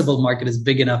addressable market is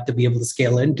big enough to be able to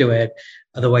scale into it.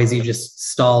 Otherwise, you just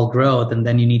stall growth. And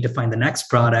then you need to find the next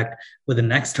product with the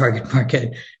next target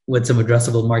market with some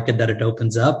addressable market that it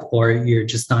opens up, or you're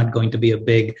just not going to be a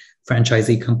big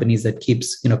franchisee companies that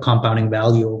keeps, compounding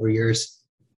value over years.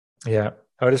 Yeah.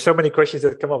 Oh, there's so many questions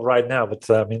that come up right now, but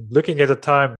looking at the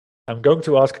time, I'm going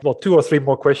to ask 2 or 3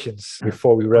 more questions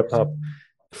before we wrap up.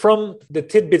 From the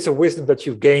tidbits of wisdom that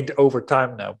you've gained over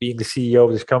time now, being the CEO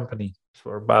of this company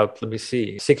for about,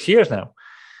 6 years now,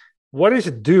 what is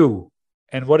it do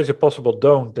and what is a possible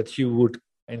don't that you would,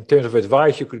 in terms of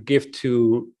advice, you could give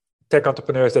to tech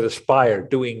entrepreneurs that aspire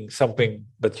doing something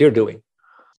that you're doing?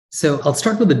 So I'll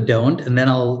start with the don't and then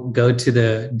I'll go to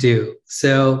the do.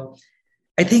 So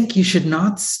I think you should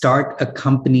not start a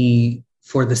company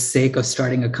for the sake of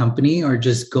starting a company or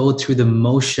just go through the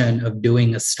motion of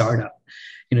doing a startup.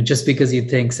 Just because you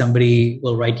think somebody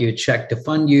will write you a check to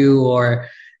fund you, or,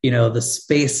 the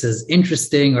space is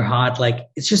interesting or hot, like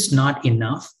it's just not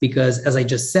enough. Because as I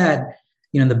just said,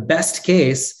 in the best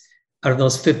case, out of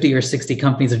those 50 or 60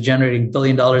 companies are generating $1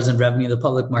 billion in revenue in the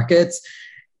public markets,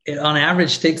 it on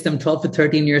average takes them 12 to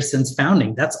 13 years since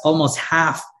founding. That's almost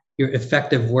half your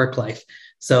effective work life.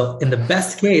 So in the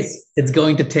best case, it's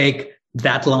going to take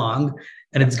that long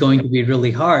and it's going to be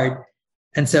really hard.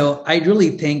 And so I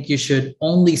really think you should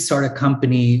only start a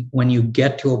company when you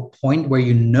get to a point where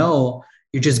you're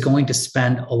just going to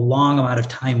spend a long amount of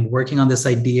time working on this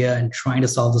idea and trying to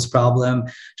solve this problem,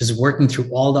 just working through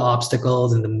all the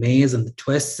obstacles and the maze and the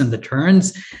twists and the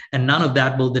turns. And none of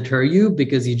that will deter you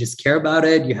because you just care about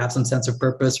it. You have some sense of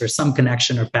purpose or some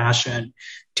connection or passion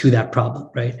to that problem,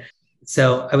 right?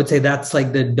 So I would say that's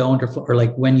like the don't or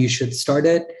like when you should start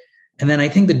it. And then I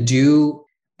think the do,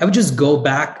 I would just go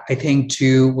back, I think,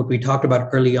 to what we talked about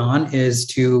early on is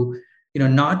to,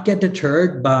 not get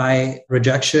deterred by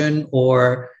rejection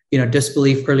or,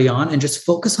 disbelief early on, and just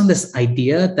focus on this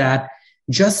idea that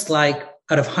just like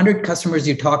out of 100 customers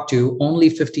you talk to, only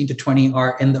 15 to 20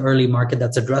 are in the early market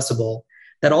that's addressable.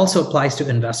 That also applies to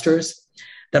investors.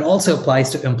 That also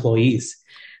applies to employees.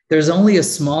 There's only a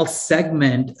small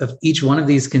segment of each one of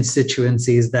these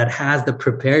constituencies that has the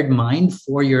prepared mind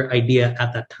for your idea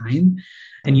at that time.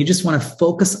 And you just want to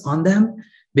focus on them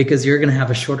because you're going to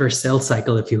have a shorter sales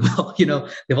cycle, if you will.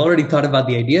 They've already thought about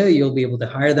the idea. You'll be able to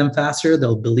hire them faster.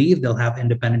 They'll believe, they'll have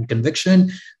independent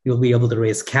conviction. You'll be able to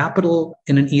raise capital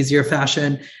in an easier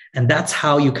fashion. And that's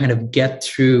how you kind of get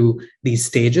through these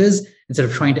stages instead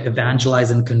of trying to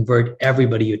evangelize and convert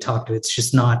everybody you talk to. It's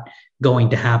just not going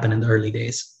to happen in the early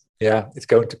days. Yeah, it's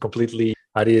going to completely,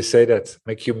 how do you say that,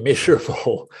 make you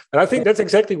miserable. And I think that's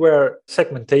exactly where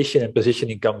segmentation and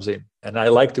positioning comes in. And I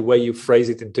like the way you phrase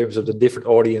it in terms of the different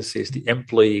audiences, the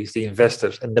employees, the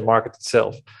investors, and the market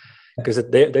itself, because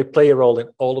they play a role in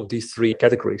all of these 3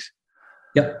 categories.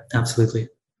 Yep, absolutely.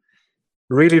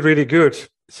 Really, really good.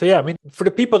 So yeah, for the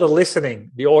people that are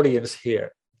listening, the audience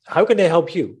here, how can they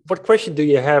help you? What question do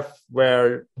you have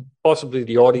where possibly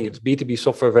the audience, B2B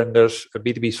software vendors,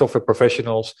 B2B software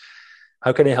professionals,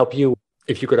 how can they help you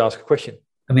if you could ask a question?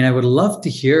 I would love to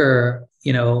hear,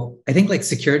 I think like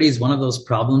security is one of those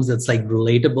problems that's like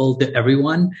relatable to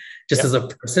everyone, just as a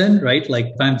person, right? Like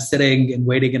if I'm sitting and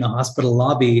waiting in a hospital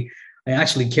lobby, I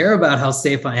actually care about how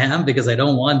safe I am because I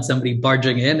don't want somebody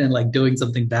barging in and like doing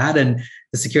something bad and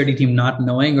the security team not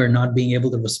knowing or not being able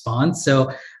to respond.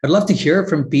 So I'd love to hear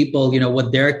from people,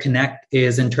 what their connect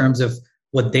is in terms of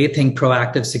what they think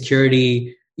proactive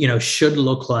security, should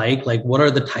look like what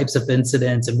are the types of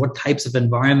incidents and what types of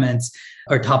environments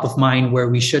are top of mind where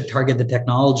we should target the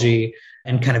technology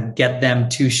and kind of get them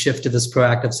to shift to this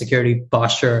proactive security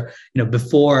posture,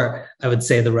 before I would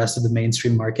say the rest of the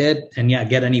mainstream market. And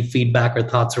get any feedback or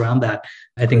thoughts around that.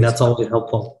 I think that's always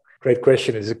helpful. Great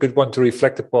question. It's a good one to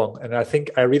reflect upon. And I think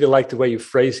I really like the way you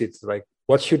phrase it. Like,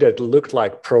 what should that look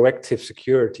like? Proactive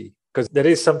security. Because that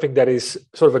is something that is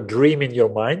sort of a dream in your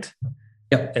mind.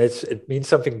 Yep. And it means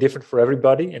something different for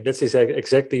everybody. And that's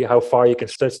exactly how far you can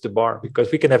stretch the bar,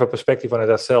 because we can have a perspective on it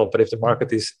ourselves. But if the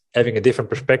market is having a different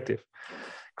perspective,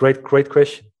 great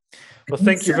question. Well,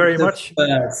 thank you very much.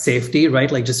 Safety,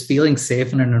 right? Like just feeling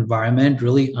safe in an environment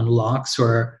really unlocks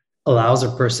or allows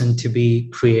a person to be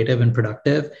creative and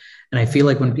productive. And I feel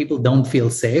like when people don't feel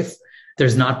safe,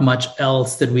 there's not much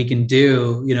else that we can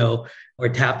do, or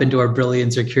tap into our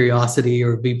brilliance or curiosity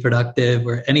or be productive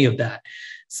or any of that.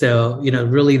 So,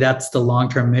 really that's the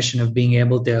long-term mission of being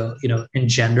able to,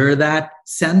 engender that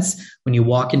sense. When you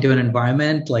walk into an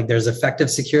environment, like there's effective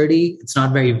security, it's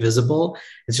not very visible.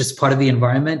 It's just part of the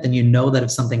environment. And you know that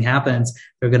if something happens,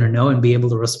 they're going to know and be able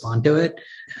to respond to it.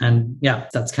 And yeah,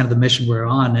 that's kind of the mission we're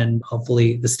on and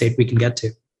hopefully the state we can get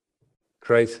to.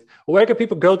 Great. Where can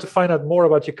people go to find out more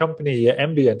about your company,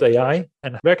 Ambient AI?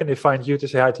 And where can they find you to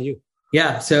say hi to you?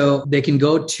 Yeah, so they can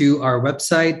go to our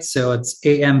website. So it's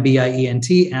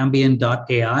AMBIENT,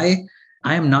 ambient.ai.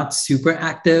 I am not super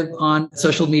active on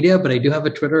social media, but I do have a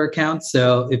Twitter account.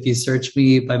 So if you search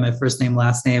me by my first name,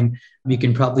 last name, you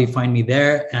can probably find me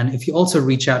there. And if you also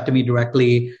reach out to me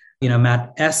directly,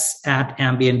 Matt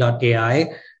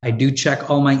S@ambient.ai, I do check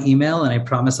all my email and I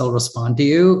promise I'll respond to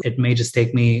you. It may just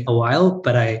take me a while,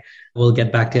 but I will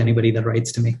get back to anybody that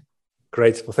writes to me.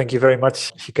 Great. Well, thank you very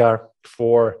much, Shikhar,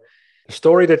 for the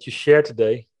story that you shared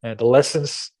today and the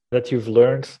lessons that you've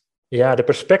learned. Yeah, the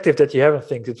perspective that you have on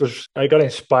things. I got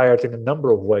inspired in a number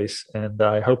of ways, and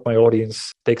I hope my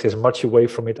audience takes as much away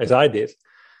from it as I did.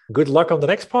 Good luck on the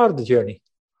next part of the journey.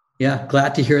 Yeah,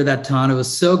 glad to hear that, Ton. It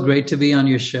was so great to be on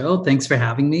your show. Thanks for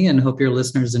having me, and hope your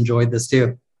listeners enjoyed this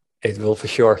too. It will for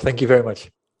sure. Thank you very much.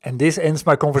 And this ends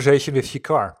my conversation with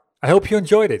Shikhar. I hope you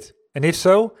enjoyed it. And if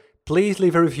so, please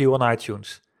leave a review on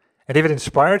iTunes. And if it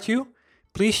inspired you,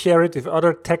 please share it with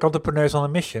other tech entrepreneurs on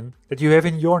a mission that you have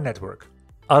in your network.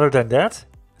 Other than that,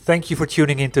 thank you for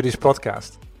tuning into this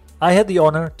podcast. I had the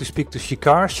honor to speak to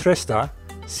Shikhar Shrestha,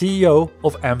 CEO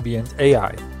of Ambient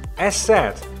AI. As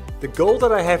said, the goal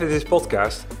that I have in this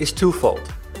podcast is twofold.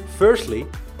 Firstly,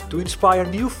 to inspire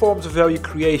new forms of value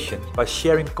creation by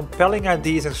sharing compelling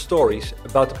ideas and stories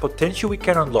about the potential we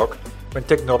can unlock when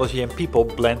technology and people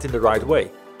blend in the right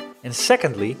way. And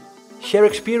secondly, share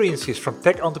experiences from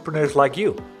tech entrepreneurs like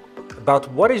you about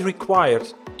what is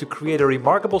required to create a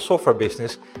remarkable software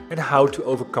business and how to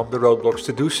overcome the roadblocks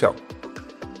to do so.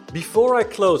 Before I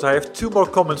close, I have 2 more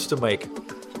comments to make.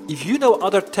 If you know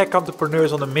other tech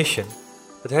entrepreneurs on a mission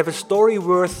that have a story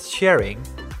worth sharing,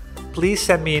 please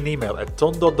send me an email at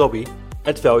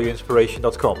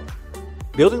ton.dobby@valueinspiration.com.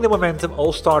 Building the momentum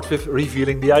all starts with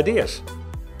revealing the ideas.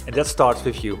 And that starts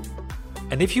with you.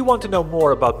 And if you want to know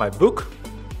more about my book,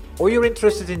 or you're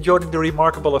interested in joining the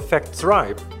Remarkable Effect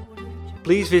tribe,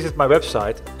 please visit my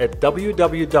website at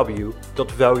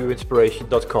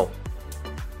www.valueinspiration.com.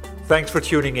 Thanks for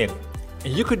tuning in.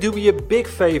 And you could do me a big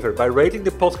favor by rating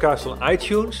the podcast on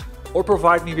iTunes or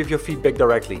provide me with your feedback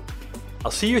directly.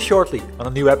 I'll see you shortly on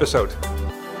a new episode.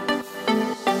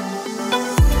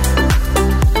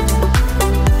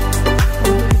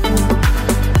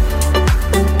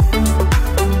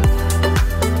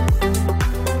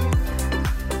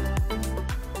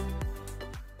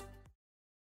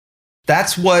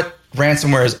 That's what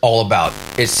ransomware is all about.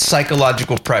 It's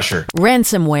psychological pressure.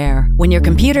 Ransomware, when your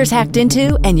computer's hacked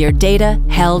into and your data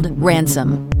held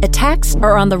ransom. Attacks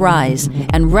are on the rise,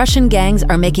 and Russian gangs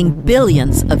are making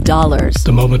billions of dollars.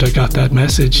 The moment I got that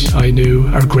message, I knew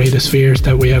our greatest fears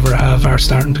that we ever have are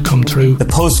starting to come true. The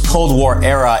post-Cold War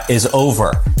era is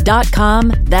over.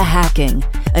 .com, The Hacking.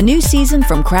 A new season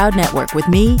from Crowd Network with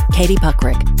me, Katie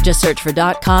Puckrick. Just search for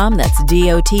 .com, that's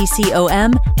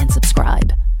DOTCOM, and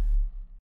subscribe.